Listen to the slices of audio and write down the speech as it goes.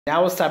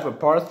Now it's time for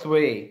part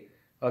 3.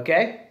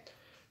 Okay?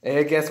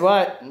 And guess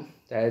what?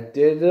 I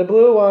did the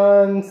blue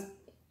ones.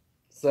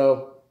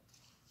 So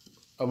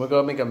I'm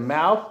gonna make a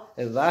mouth,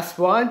 and the last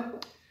one,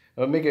 I'm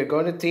gonna make it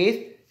go to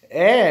teeth,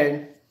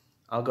 and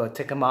I'm gonna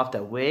take them off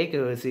the wig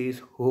to see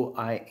who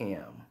I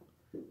am.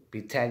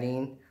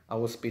 I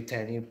was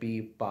pretending to be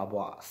Bob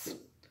Ross.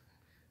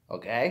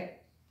 Okay?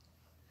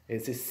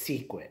 It's a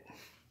secret.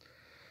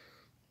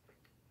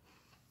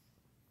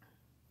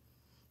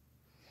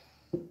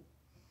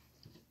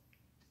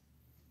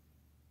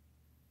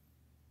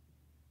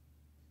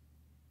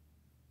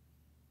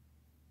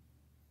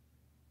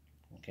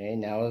 Okay,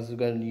 now we're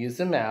going to use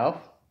the mouth.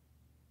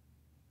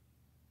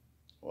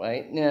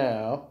 Right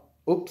now.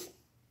 Oops.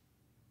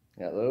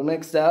 Got a little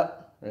mixed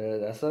up.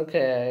 That's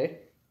okay.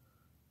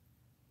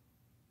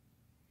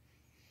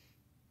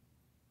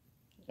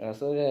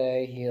 That's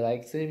okay. He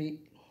likes it.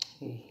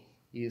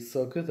 He's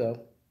so good though.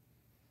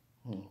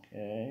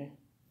 Okay.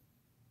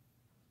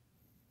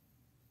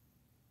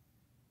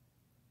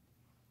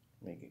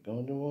 Make it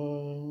golden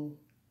one.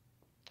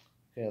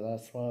 Okay,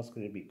 last one's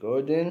going to be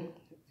golden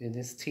in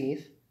his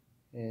teeth.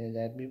 And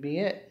that would be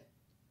it.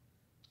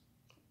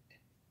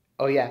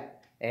 Oh yeah.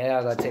 And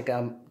I'm gonna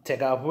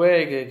take off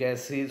wig and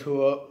see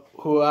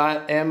who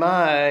am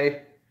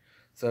I.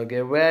 So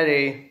get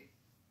ready.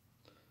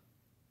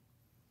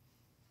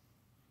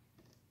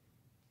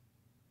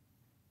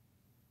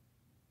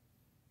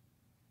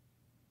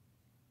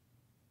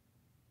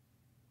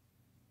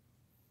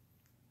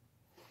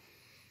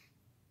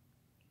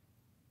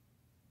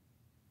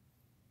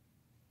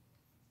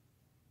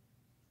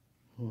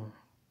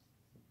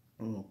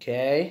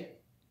 Okay.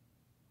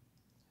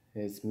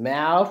 His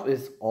mouth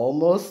is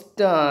almost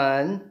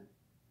done.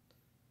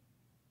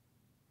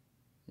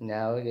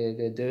 Now we're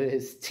gonna do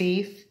his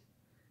teeth.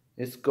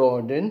 It's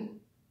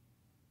golden.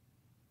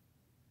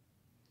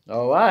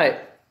 Alright.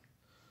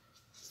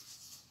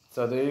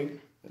 So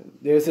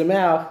there's the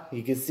mouth.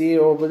 You can see it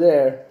over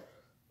there.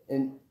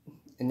 And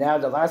now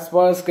the last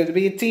one is gonna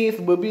be teeth,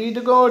 will be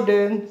the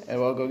golden. And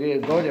we're gonna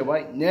get golden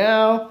right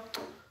now.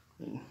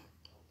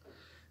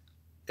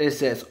 It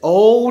says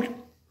old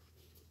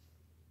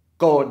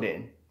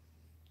golden.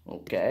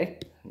 Okay.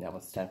 Now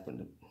it's time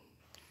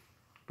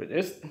for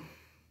this.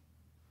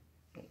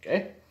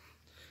 Okay.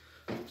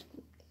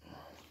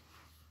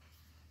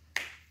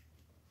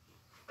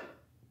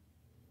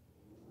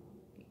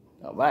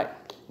 Alright,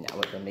 now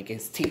we're gonna make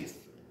his teeth.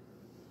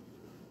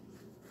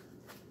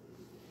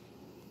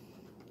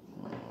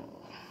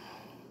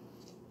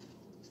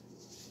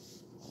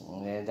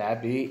 And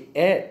that'd be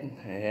it.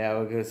 And now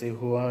we're gonna see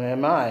who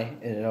am I,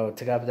 and I'll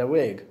take off the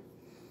wig.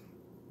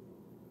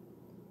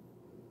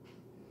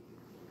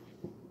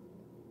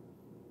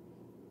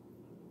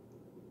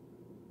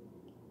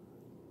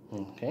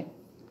 Okay.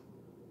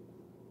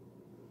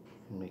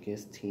 Make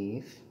his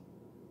teeth.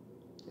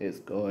 It's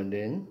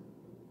golden.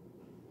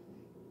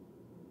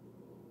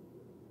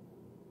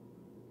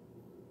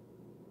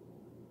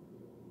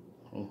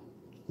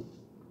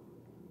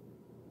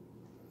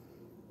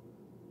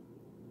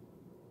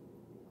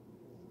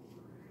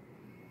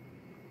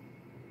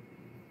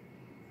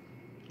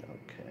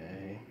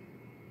 Okay.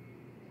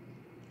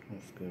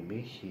 It's gonna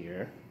be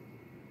here.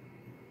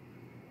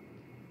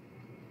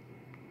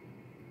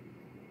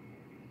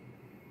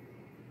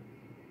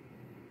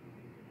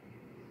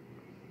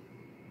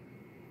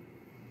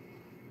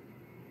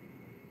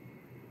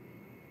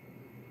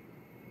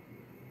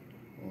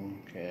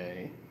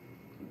 Okay.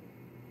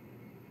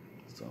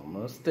 It's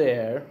almost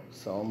there.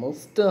 It's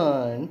almost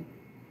done.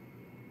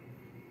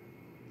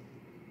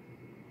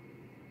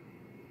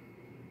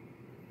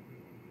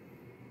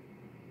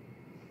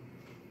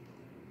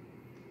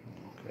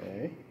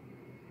 Okay.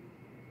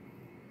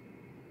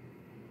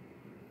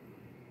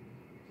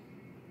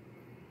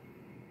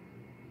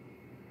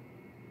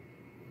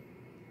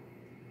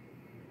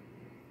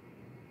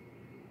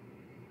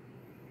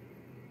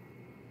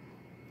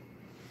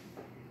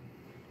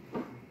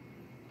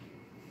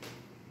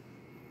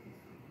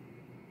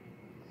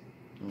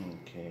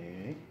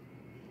 Okay.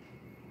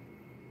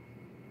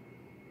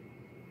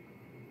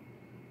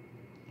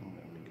 I'm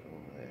gonna go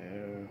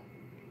there.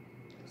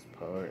 This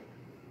part.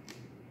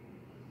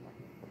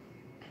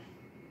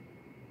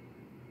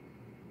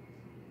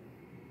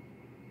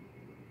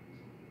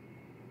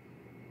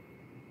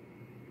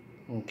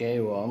 Okay,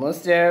 we're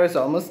almost there. It's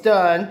almost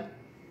done.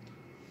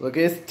 Look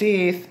at his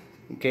teeth.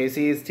 You can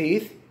see his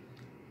teeth.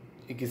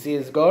 You can see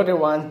his golden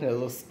one. It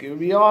looks gonna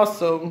be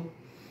awesome.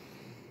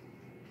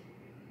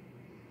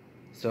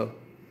 So,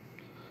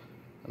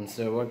 I'm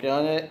still working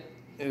on it.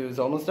 It was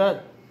almost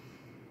done.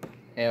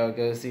 And we're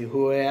gonna see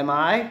who am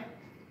I.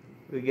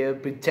 We're gonna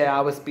pretend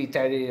I was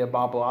pretending to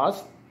Bob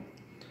Ross.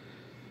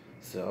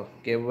 So,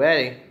 get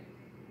ready.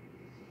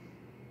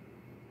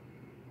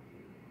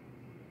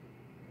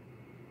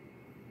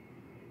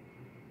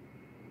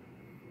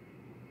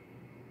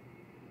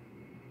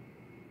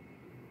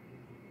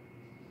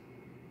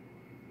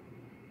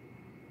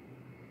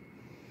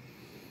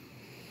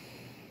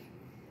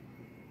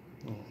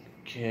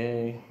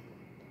 Okay.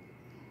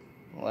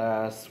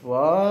 Last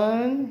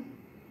one.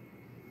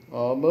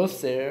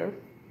 Almost there.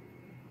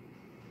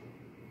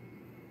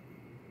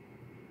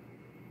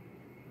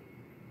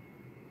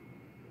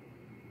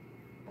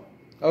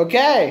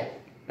 Okay,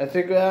 I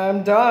think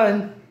I'm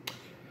done.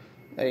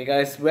 Are you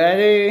guys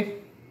ready?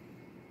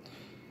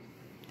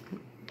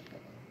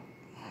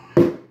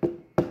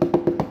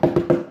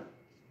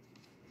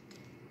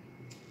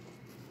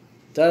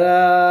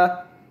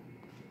 Ta-da!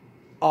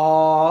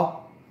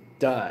 All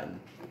done.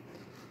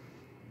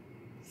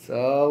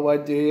 So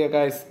what do you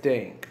guys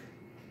think?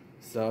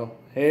 So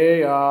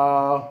hey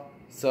y'all.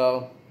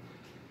 So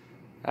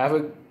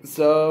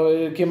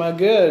it came out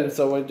good.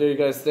 So what do you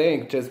guys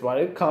think? Just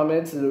write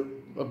comments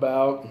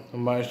about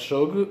my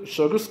sugar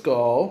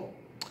skull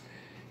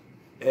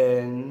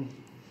and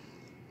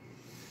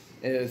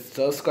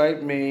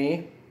subscribe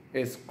me.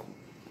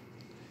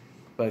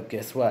 But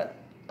guess what?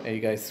 Are you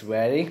guys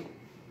ready?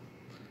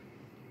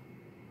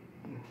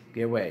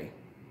 Get away.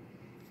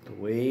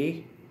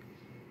 3,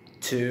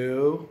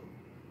 2,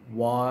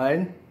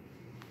 1.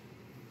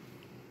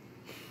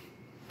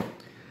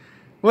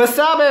 What's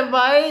up,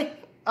 everybody?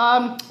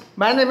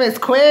 My name is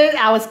Quinn.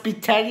 I was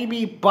pretending to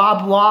be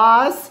Bob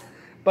Ross,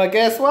 but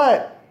guess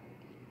what?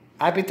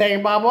 I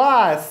pretending Bob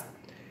Ross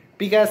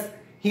because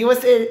he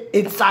was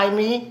inside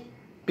me.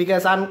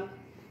 Because I'm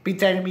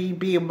pretending to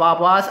be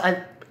Bob Ross.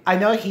 I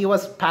know he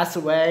was passed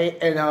away,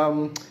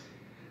 and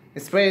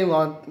it's a very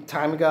long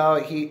time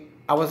ago.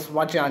 I was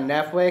watching on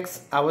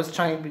Netflix. I was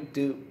trying to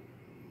do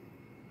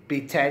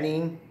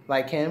pretending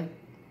like him.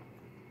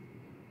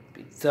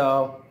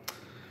 So,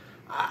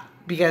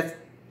 because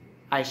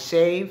I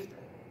shaved,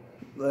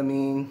 I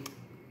mean,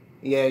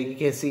 yeah, you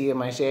can see in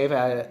my shave,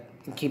 it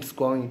keeps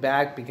going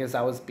back because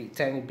I was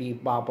pretending to be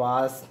Bob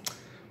Ross,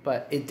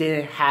 but it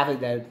didn't have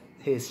it at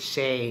his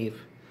shave.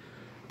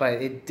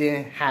 But it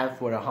didn't have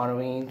for the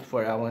Halloween,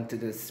 for I went to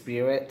the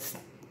spirits.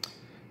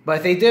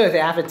 But they do, they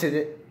have it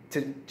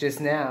to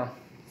just now.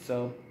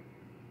 So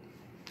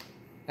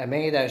I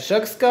made a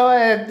shook skull,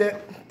 and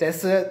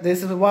this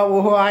is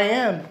who I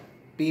am,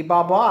 be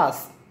Bob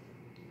Ross.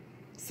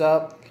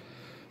 So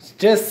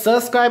just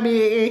subscribe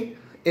me.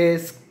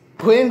 It's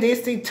Quinn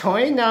DC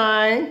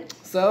 29.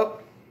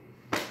 So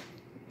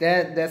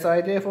that's what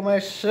I did for my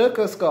shook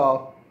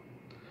skull.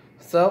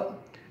 So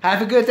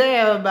have a good day,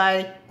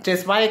 everybody.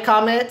 Just write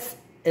comments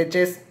and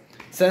just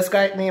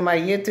subscribe me to my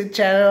YouTube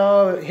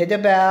channel, hit the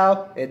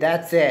bell, and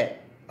that's it.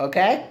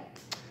 Okay?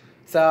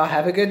 So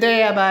have a good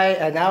day, everybody.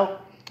 And now,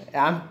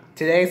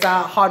 today's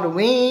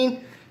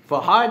Halloween.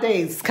 For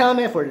holidays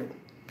coming for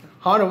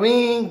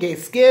Halloween,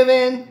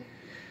 Thanksgiving,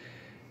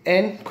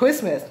 and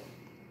Christmas.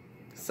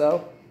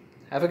 So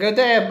have a good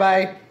day,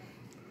 everybody.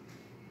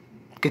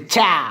 Good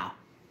ciao.